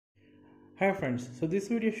Hi friends, so this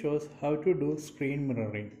video shows how to do screen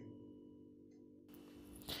mirroring.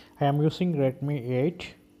 I am using Redmi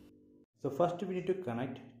 8. So first we need to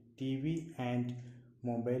connect TV and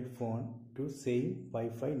mobile phone to same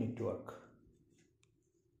Wi-Fi network.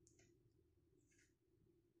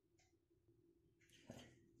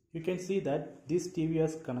 You can see that this TV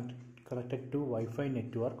is connected to Wi-Fi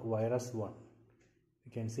network virus 1.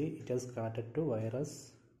 You can see it is connected to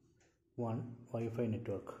virus 1 Wi-Fi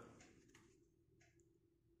network.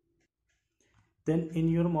 Then in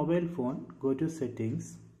your mobile phone, go to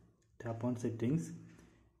settings, tap on settings,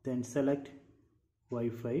 then select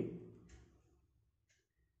Wi-Fi,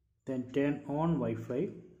 then turn on Wi-Fi,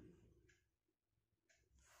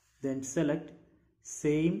 then select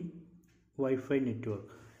same Wi-Fi network,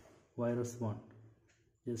 virus 1.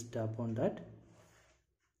 Just tap on that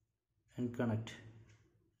and connect.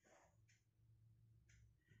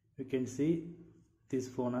 You can see this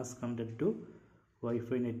phone is connected to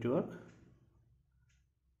Wi-Fi network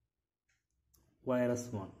virus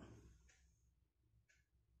 1.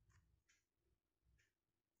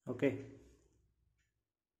 Okay.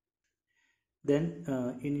 Then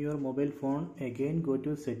in your mobile phone, again go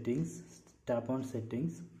to settings, tap on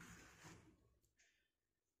settings,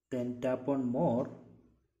 then tap on more,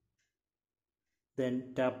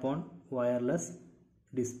 then tap on wireless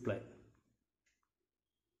display.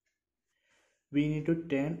 We need to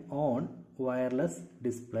turn on wireless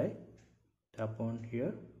display. Tap on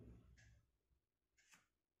here.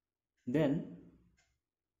 Then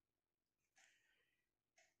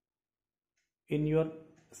in your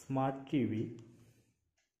smart TV,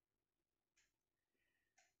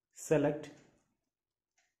 select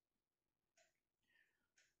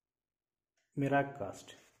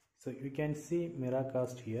Miracast. So you can see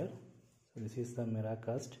Miracast here. So this is the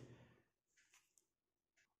Miracast.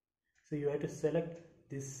 So you have to select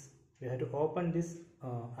this, you have to open this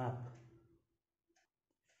app.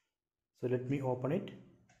 So let me open it.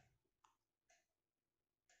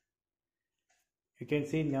 You can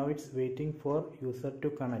see now it's waiting for user to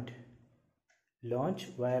connect. Launch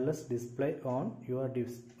wireless display on your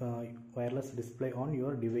device.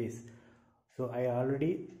 So I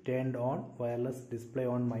already turned on wireless display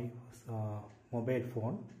on my mobile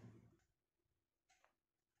phone.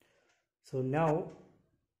 So now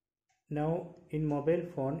in mobile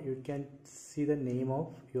phone you can see the name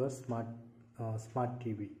of your smart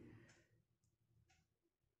TV.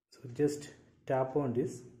 So just tap on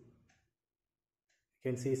this. You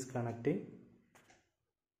can see it's connected.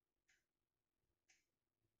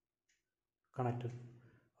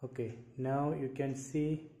 Okay, now you can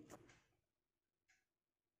see,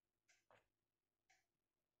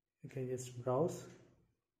 you can just browse,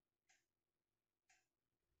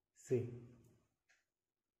 see.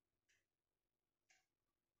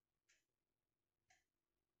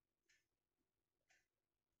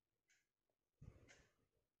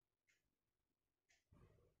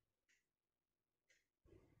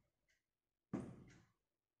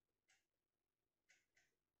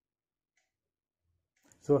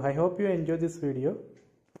 So I hope you enjoy this video.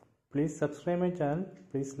 Please subscribe my channel.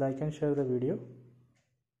 Please like and share the video.